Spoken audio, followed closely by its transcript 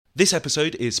This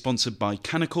episode is sponsored by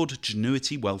Canaccord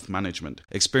Genuity Wealth Management,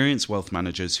 experienced wealth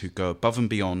managers who go above and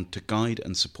beyond to guide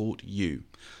and support you.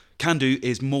 Can do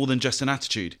is more than just an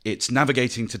attitude. It's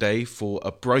navigating today for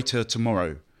a brighter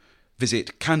tomorrow.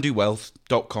 Visit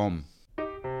candowealth.com.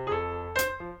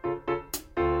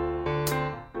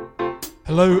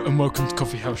 Hello and welcome to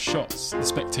Coffee House Shots, the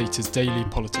Spectator's daily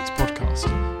politics podcast.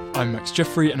 I'm Max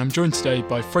Jeffery and I'm joined today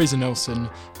by Fraser Nelson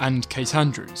and Kate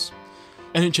Andrews.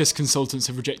 NHS consultants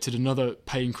have rejected another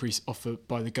pay increase offer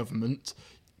by the government.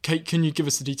 Kate, can you give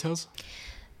us the details?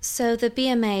 So the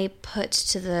BMA put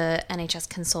to the NHS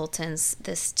consultants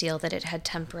this deal that it had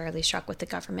temporarily struck with the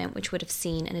government, which would have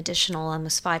seen an additional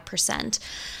almost 5%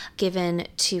 given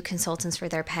to consultants for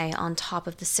their pay on top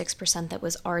of the 6% that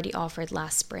was already offered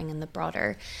last spring in the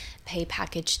broader pay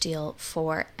package deal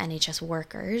for NHS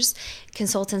workers.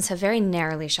 Consultants have very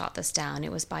narrowly shot this down.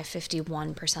 It was by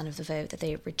 51% of the vote that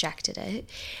they rejected it.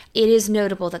 It is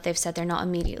notable that they've said they're not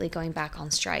immediately going back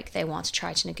on strike. They want to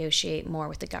try to negotiate more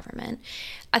with the government.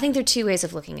 I think there are two ways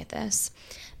of looking at this.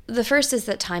 The first is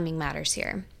that timing matters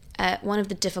here. One of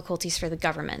the difficulties for the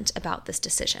government about this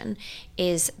decision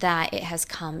is that it has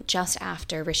come just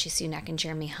after Rishi Sunak and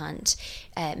Jeremy Hunt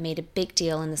made a big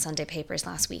deal in the Sunday papers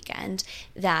last weekend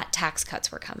that tax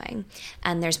cuts were coming.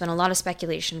 And there's been a lot of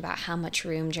speculation about how much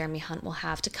room Jeremy Hunt will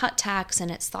have to cut tax, and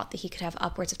it's thought that he could have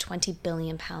upwards of £20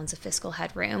 billion of fiscal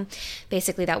headroom,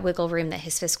 basically that wiggle room that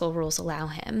his fiscal rules allow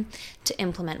him to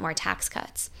implement more tax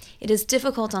cuts. It is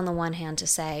difficult on the one hand to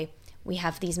say, we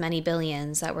have these many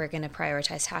billions that we're going to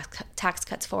prioritize tax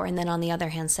cuts for, and then on the other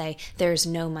hand say there's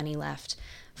no money left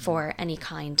for any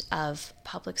kind of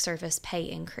public service pay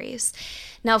increase.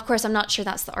 Now, of course, I'm not sure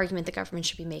that's the argument the government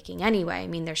should be making anyway. I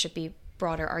mean, there should be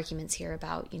broader arguments here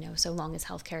about, so long as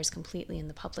healthcare is completely in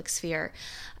the public sphere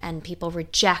and people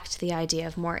reject the idea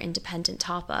of more independent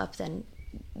top-up, then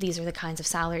these are the kinds of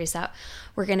salaries that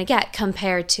we're going to get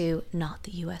compared to, not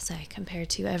the USA, compared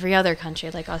to every other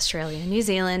country like Australia and New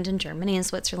Zealand and Germany and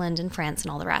Switzerland and France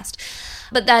and all the rest.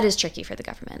 But that is tricky for the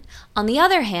government. On the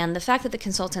other hand, the fact that the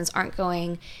consultants aren't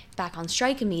going back on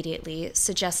strike immediately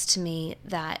suggests to me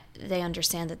that they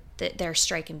understand that their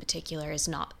strike in particular is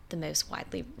not the most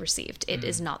widely received. It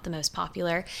is not the most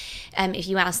popular. If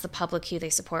you ask the public who they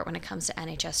support when it comes to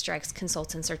NHS strikes,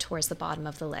 consultants are towards the bottom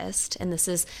of the list. And this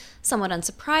is somewhat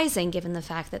unsurprising given the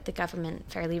fact that the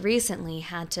government fairly recently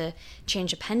had to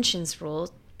change a pensions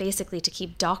rule basically to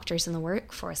keep doctors in the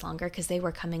workforce longer because they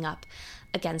were coming up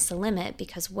against the limit,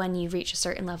 because when you reach a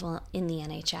certain level in the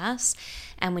NHS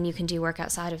and when you can do work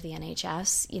outside of the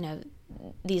NHS,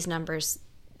 these numbers,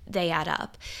 they add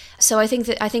up. So I think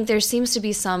there seems to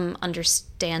be some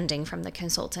understanding from the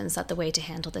consultants that the way to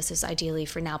handle this is ideally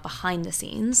for now behind the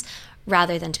scenes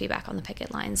rather than to be back on the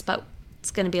picket lines. But it's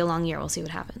going to be a long year. We'll see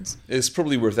what happens. It's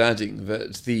probably worth adding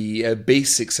that the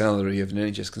basic salary of an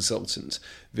NHS consultant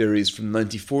varies from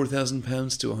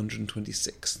 £94,000 to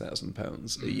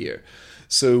 £126,000 a year.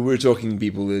 So we're talking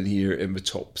people in here in the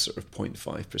top sort of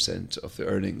 0.5% of their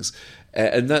earnings.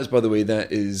 And that's, by the way,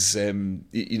 that is, on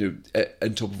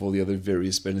top of all the other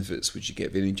various benefits which you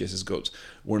get. The NHS has got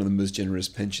one of the most generous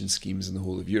pension schemes in the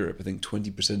whole of Europe. I think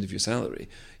 20% of your salary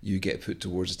you get put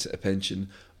towards a pension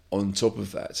on top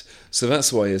of that. So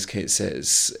that's why, as Kate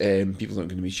says, people aren't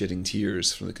going to be shedding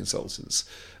tears from the consultants.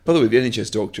 By the way, the NHS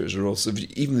doctors are also,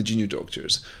 even the junior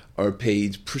doctors, are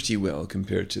paid pretty well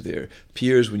compared to their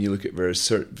peers. When you look at their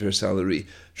salary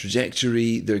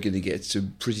trajectory, they're going to get to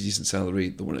pretty decent salary,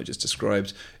 the one I just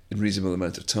described, in a reasonable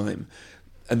amount of time.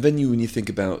 And then when you think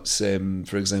about,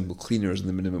 for example, cleaners and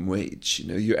the minimum wage,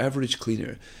 your average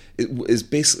cleaner is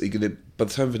basically going to, by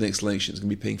the time of the next election, is going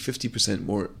to be paying 50%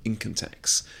 more income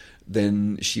tax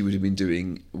than she would have been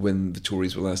doing when the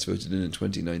Tories were last voted in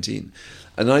 2019.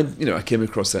 And I came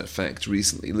across that fact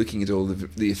recently, looking at all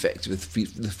the effect of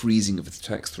the freezing of the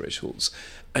tax thresholds,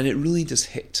 and it really does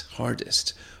hit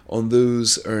hardest on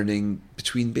those earning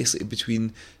between £10,000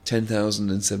 and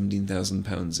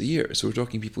 £17,000 a year. So we're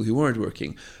talking people who aren't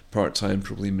working part-time,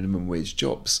 probably minimum wage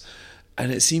jobs.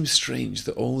 And it seems strange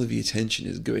that all of the attention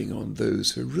is going on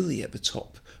those who are really at the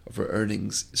top of our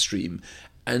earnings stream.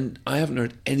 And I haven't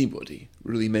heard anybody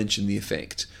really mention the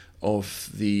effect of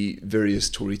the various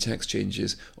Tory tax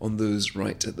changes on those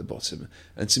right at the bottom.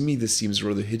 And to me, this seems a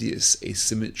rather hideous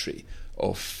asymmetry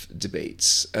of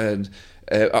debates. And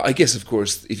I guess, of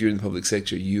course, if you're in the public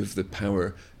sector, you have the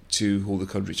power to hold the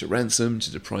country to ransom,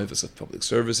 to deprive us of public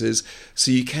services.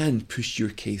 So you can push your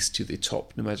case to the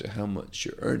top, no matter how much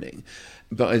you're earning.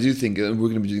 But I do think, and we're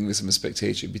going to be doing this in the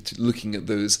Spectator, looking at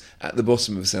those at the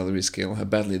bottom of the salary scale, how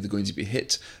badly they're going to be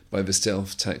hit by the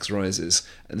stealth tax rises,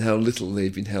 and how little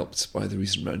they've been helped by the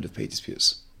recent round of pay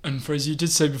disputes. And Fraser, you did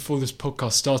say before this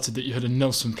podcast started that you had a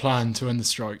Nelson plan to end the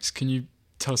strikes. Can you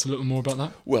tell us a little more about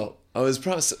that? Well, I was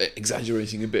perhaps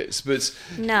exaggerating a bit, but...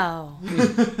 No.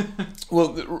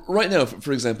 Well, right now,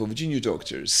 for example, Virginia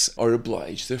doctors are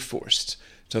obliged, they're forced,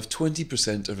 to have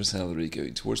 20% of their salary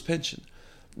going towards pension.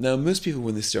 Now, most people,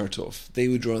 when they start off, they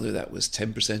would rather that was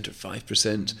 10% or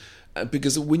 5%,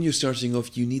 because when you're starting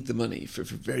off, you need the money for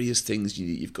various things.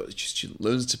 You've got your student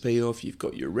loans to pay off, you've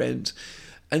got your rent,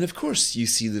 and of course you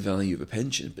see the value of a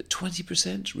pension, but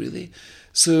 20%, really?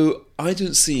 So I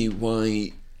don't see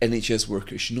why NHS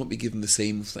workers should not be given the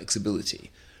same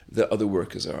flexibility that other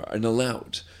workers are and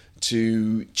allowed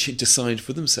to decide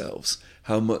for themselves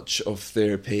how much of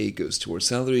their pay goes towards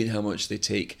salary and how much they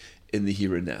take in the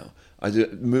here and now.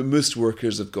 Most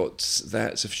workers have got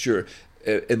that, so sure,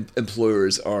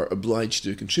 employers are obliged to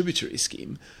do a contributory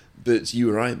scheme, but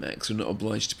you or I, Max, are not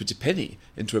obliged to put a penny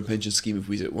into a pension scheme if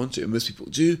we don't want to. And most people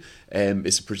do.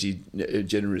 It's a pretty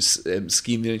generous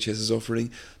scheme the NHS is offering,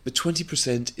 but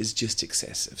 20% is just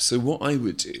excessive. So what I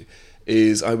would do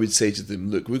is I would say to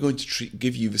them, look, we're going to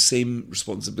give you the same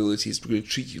responsibilities. We're going to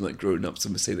treat you like grown-ups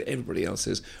and we say that everybody else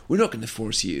is. We're not going to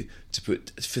force you to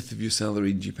put a fifth of your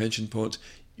salary into your pension pot.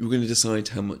 You're going to decide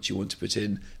how much you want to put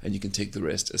in and you can take the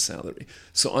rest as salary.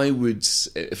 So I would,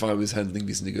 if I was handling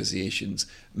these negotiations,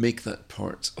 make that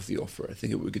part of the offer. I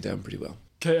think it would go down pretty well.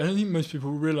 Okay, I don't think most people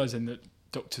are realising that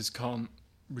doctors can't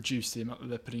reduce the amount that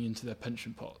they're putting into their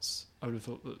pension pots. I would have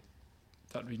thought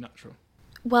that would be natural.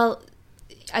 Well,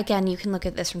 again, you can look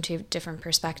at this from two different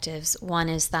perspectives. One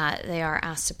is that they are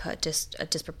asked to put just a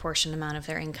disproportionate amount of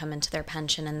their income into their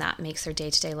pension, and that makes their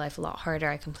day-to-day life a lot harder.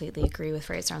 I completely agree with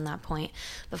Fraser on that point.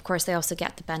 But of course, they also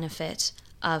get the benefit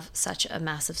of such a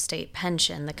massive state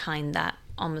pension, the kind that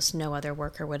almost no other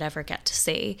worker would ever get to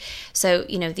see. So,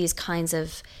 these kinds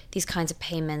of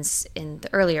payments in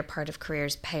the earlier part of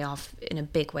careers pay off in a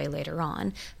big way later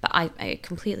on. But I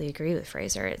completely agree with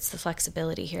Fraser. It's the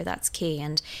flexibility here that's key.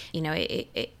 And,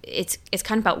 it's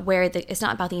kind of about it's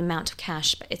not about the amount of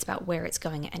cash, but it's about where it's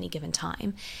going at any given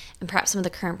time. And perhaps some of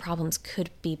the current problems could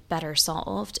be better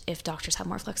solved if doctors have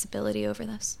more flexibility over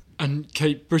this. And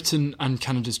Kate, Britain and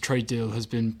Canada's trade deal has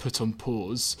been put on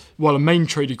pause. While a main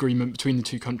trade agreement between the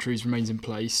two countries remains in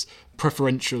place,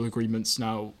 preferential agreements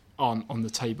now aren't on the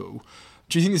table.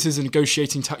 Do you think this is a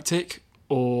negotiating tactic,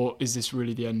 or is this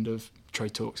really the end of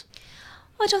trade talks?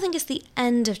 Well, I don't think it's the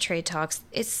end of trade talks.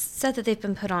 It's said that they've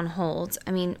been put on hold.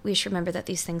 I mean, we should remember that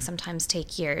these things sometimes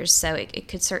take years, so it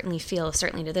could certainly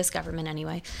to this government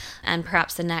anyway, and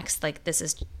perhaps the next, this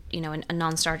is a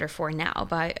non-starter for now,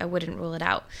 but I wouldn't rule it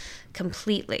out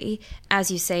completely. As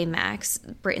you say, Max,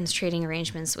 Britain's trading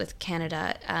arrangements with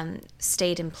Canada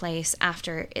stayed in place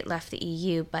after it left the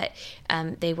EU, but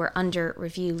they were under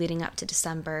review leading up to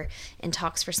December in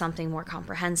talks for something more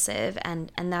comprehensive,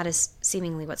 and that is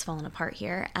seemingly what's fallen apart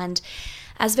here. And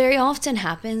as very often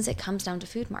happens, it comes down to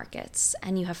food markets,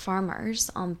 and you have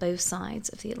farmers on both sides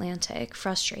of the Atlantic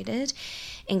frustrated.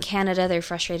 In Canada, they're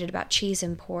frustrated about cheese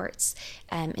imports.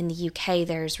 In the UK,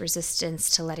 there's resistance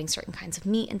to letting certain kinds of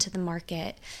meat into the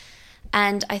market.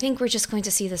 And I think we're just going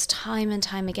to see this time and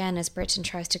time again as Britain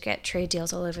tries to get trade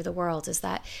deals all over the world, is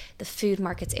that the food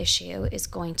markets issue is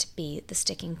going to be the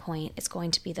sticking point. It's going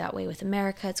to be that way with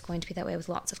America. It's going to be that way with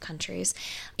lots of countries.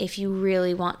 If you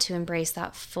really want to embrace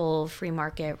that full free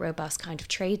market, robust kind of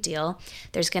trade deal,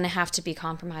 there's going to have to be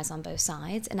compromise on both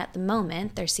sides. And at the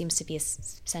moment, there seems to be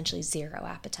essentially zero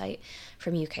appetite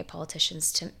from UK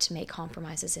politicians to make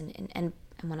compromises and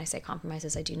when I say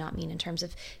compromises, I do not mean in terms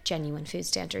of genuine food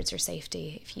standards or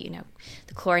safety. If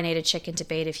the chlorinated chicken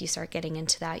debate, if you start getting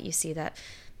into that, you see that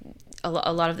a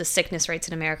lot of the sickness rates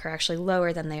in America are actually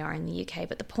lower than they are in the UK.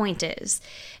 But the point is,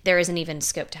 there isn't even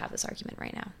scope to have this argument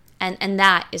right now. And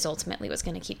that is ultimately what's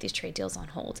going to keep these trade deals on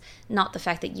hold. Not the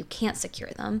fact that you can't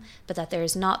secure them, but that there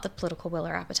is not the political will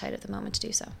or appetite at the moment to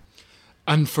do so.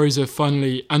 And Fraser,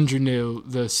 finally, Andrew Neil,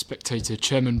 the Spectator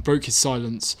chairman, broke his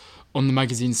silence on the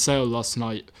magazine's sale last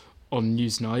night on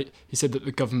Newsnight. He said that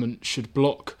the government should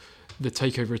block the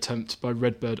takeover attempt by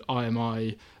RedBird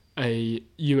IMI, a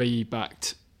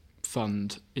UAE-backed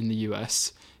fund in the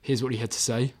US. Here's what he had to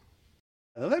say.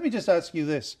 Let me just ask you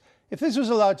this. If this was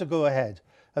allowed to go ahead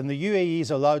and the UAE is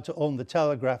allowed to own the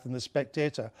Telegraph and the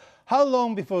Spectator, how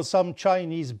long before some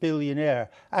Chinese billionaire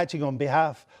acting on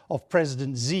behalf of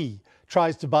President Xi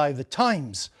tries to buy the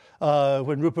Times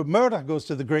when Rupert Murdoch goes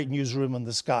to the great newsroom in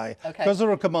the sky? Because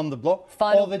it'll come on the block.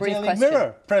 Final or the brief Daily question.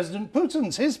 Mirror, President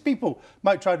Putin's, his people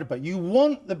might try to buy. You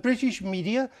want the British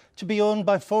media to be owned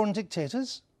by foreign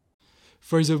dictators?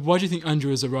 Fraser, why do you think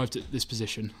Andrew has arrived at this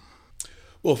position?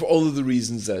 Well, for all of the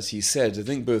reasons that he said, I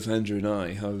think both Andrew and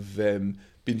I have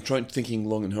been thinking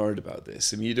long and hard about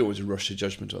this. I mean, you don't want to rush to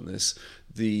judgment on this.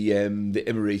 The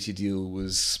Emirati deal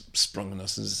was sprung on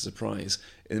us as a surprise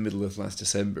in the middle of last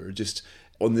December, just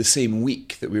on the same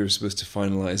week that we were supposed to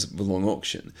finalise the long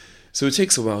auction. So it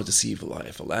takes a while to see the lie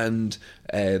of the land.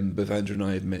 Both Andrew and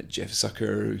I have met Jeff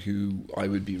Zucker, who I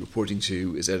would be reporting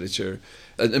to as editor.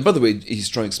 And by the way, he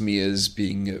strikes me as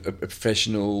being a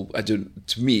professional.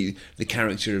 To me, the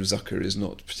character of Zucker is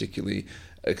not particularly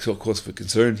a cause for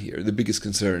concern here. The biggest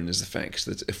concern is the fact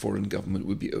that a foreign government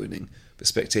would be owning the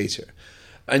Spectator.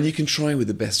 And you can try with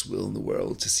the best will in the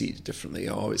world to see it differently.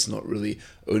 Oh, it's not really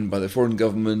owned by the foreign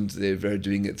government. They're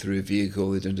doing it through a vehicle.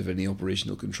 They don't have any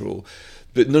operational control.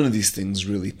 But none of these things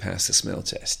really pass the smell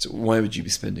test. Why would you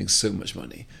be spending so much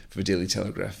money for the Daily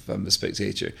Telegraph and the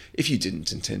Spectator if you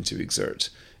didn't intend to exert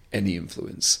any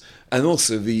influence? And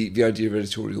also the idea of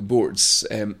editorial boards.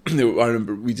 I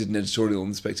remember we did an editorial on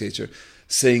the Spectator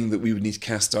saying that we would need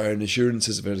cast iron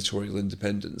assurances of editorial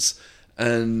independence.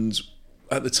 And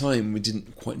at the time, we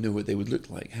didn't quite know what they would look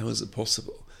like. How is it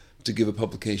possible to give a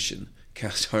publication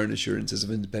cast iron assurances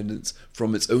of independence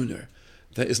from its owner?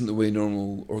 That isn't the way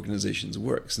normal organisations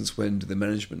work. Since when do the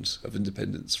management of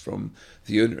independence from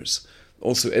the owners?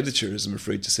 Also, editors, I'm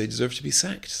afraid to say, deserve to be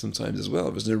sacked sometimes as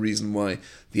well. There's no reason why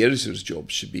the editor's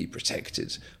job should be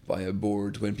protected by a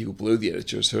board when people below the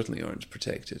editor certainly aren't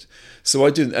protected. So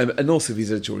and also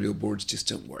these editorial boards just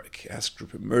don't work. Ask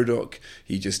Rupert Murdoch.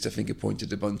 He just, I think,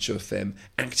 appointed a bunch of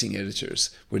acting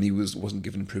editors when he wasn't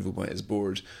given approval by his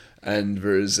board. And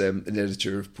there's an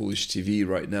editor of Polish TV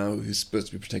right now who's supposed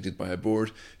to be protected by a board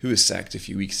who was sacked a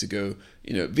few weeks ago.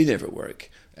 They never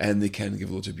work, and they can give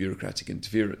a lot of bureaucratic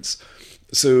interference.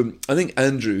 So I think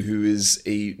Andrew,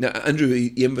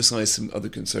 he emphasised some other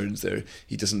concerns there.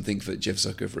 He doesn't think that Jeff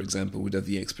Zucker, for example, would have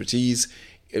the expertise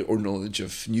or knowledge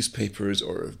of newspapers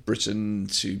or of Britain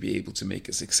to be able to make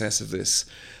a success of this.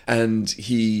 And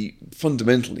he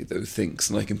fundamentally, though, thinks,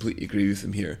 and I completely agree with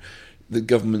him here, that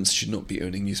governments should not be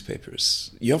owning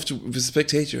newspapers. The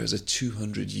Spectator has a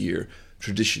 200-year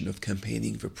tradition of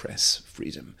campaigning for press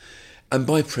freedom. And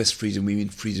by press freedom, we mean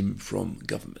freedom from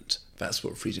government. That's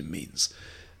what freedom means.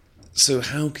 So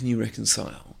how can you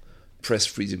reconcile press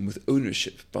freedom with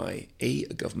ownership by A,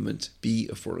 a government, B,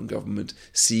 a foreign government,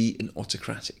 C, an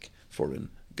autocratic foreign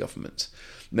government?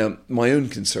 Now, my own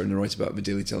concern, I write about the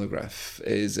Daily Telegraph,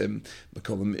 my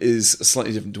column is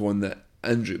slightly different to one that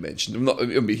Andrew mentioned.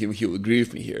 He'll agree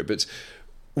with me here, but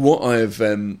what I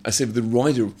say the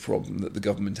wider problem that the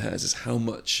government has is how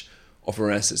much of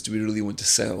our assets do we really want to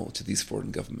sell to these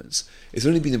foreign governments? It's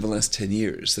only been in the last 10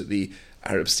 years that the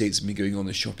Arab states have been going on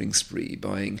a shopping spree,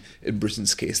 buying, in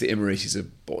Britain's case, the Emiratis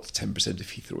have bought 10% of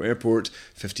Heathrow Airport,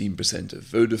 15% of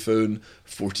Vodafone,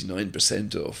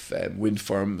 49% of wind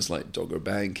farms like Dogger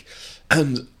Bank.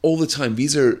 And all the time,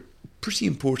 these are pretty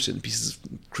important pieces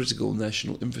of critical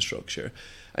national infrastructure.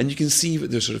 And you can see that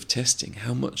they're sort of testing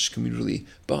how much can we really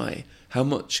buy? How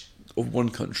much of one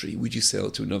country would you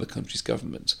sell to another country's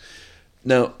government?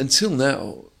 Now, until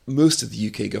now, most of the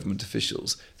UK government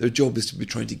officials, their job is to be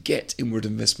trying to get inward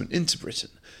investment into Britain,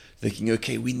 thinking,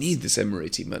 okay, we need this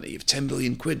Emirati money. If 10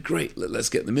 billion quid, great, let's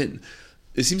get them in.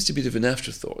 It seems to be a bit of an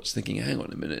afterthought, thinking, hang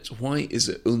on a minute, why is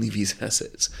it only these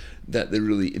assets that they're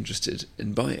really interested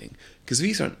in buying? Because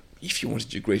these aren't, if you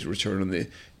wanted your greater return on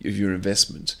your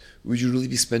investment, would you really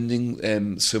be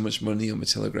spending so much money on the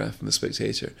Telegraph and the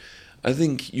Spectator? I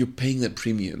think you're paying that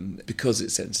premium because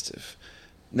it's sensitive.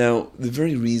 Now, the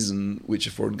very reason which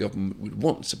a foreign government would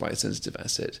want to buy a sensitive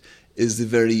asset is the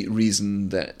very reason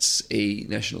that a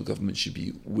national government should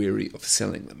be wary of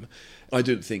selling them. I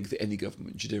don't think that any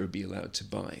government should ever be allowed to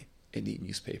buy any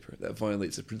newspaper. That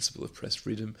violates the principle of press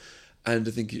freedom, and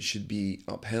I think it should be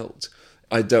upheld.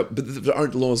 I doubt, but there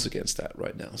aren't laws against that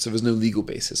right now, so there's no legal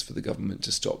basis for the government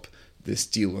to stop this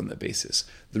deal on that basis.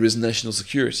 There is national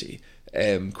security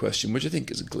question, which I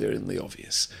think is glaringly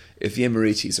obvious. If the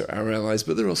Emiratis are our allies,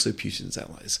 but they're also Putin's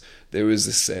allies. There was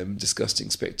this disgusting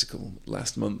spectacle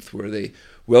last month where they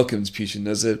welcomed Putin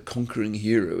as a conquering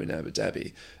hero in Abu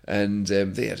Dhabi, and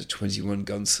they had a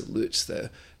 21-gun salute, the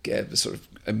sort of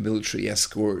a military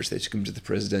escort. They took him to the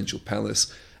presidential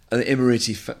palace, and the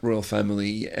Emirati royal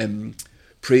family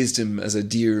praised him as a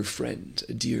dear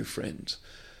friend,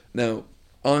 Now,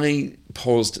 I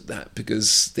paused at that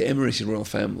because the Emirati royal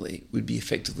family would be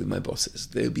effectively my bosses.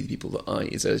 They would be the people that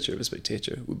I, as editor of a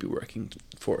Spectator, would be working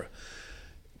for.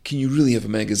 Can you really have a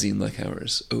magazine like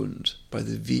ours owned by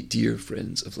the dear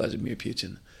friends of Vladimir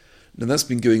Putin? Now, that's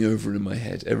been going over in my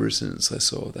head ever since I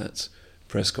saw that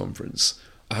press conference.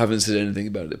 I haven't said anything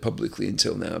about it publicly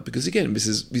until now because, again,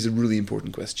 these are really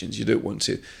important questions. You don't want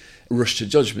to rush to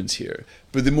judgment here.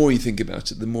 But the more you think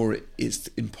about it, the more it's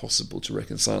impossible to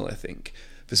reconcile, I think,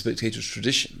 the Spectator's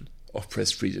tradition of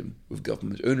press freedom with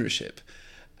government ownership.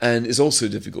 And it's also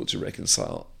difficult to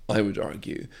reconcile, I would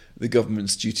argue, the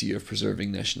government's duty of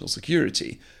preserving national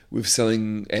security with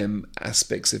selling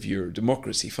aspects of your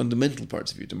democracy, fundamental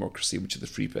parts of your democracy, which the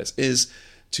free press is,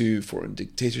 to foreign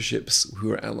dictatorships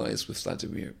who are allies with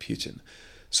Vladimir Putin.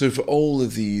 So for all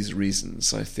of these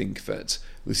reasons, I think that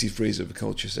Lucy Fraser, the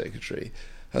Culture Secretary,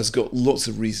 has got lots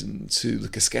of reason to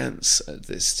look askance at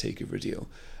this takeover deal.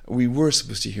 We were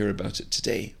supposed to hear about it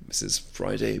today. This is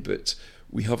Friday, but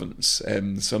we haven't.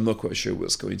 So I'm not quite sure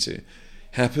what's going to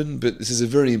happen, but this is a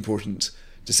very important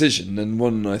decision, and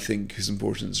one, I think, whose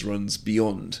importance runs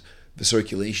beyond the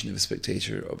circulation of a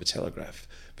Spectator or a Telegraph.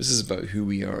 This is about who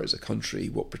we are as a country,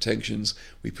 what protections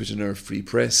we put in our free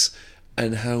press,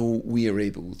 and how we are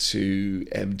able to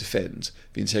defend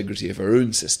the integrity of our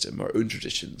own system, our own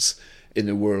traditions, in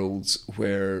a world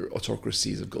where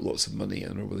autocracies have got lots of money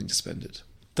and are willing to spend it.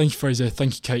 Thank you, Fraser.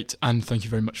 Thank you, Kate. And thank you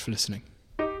very much for listening.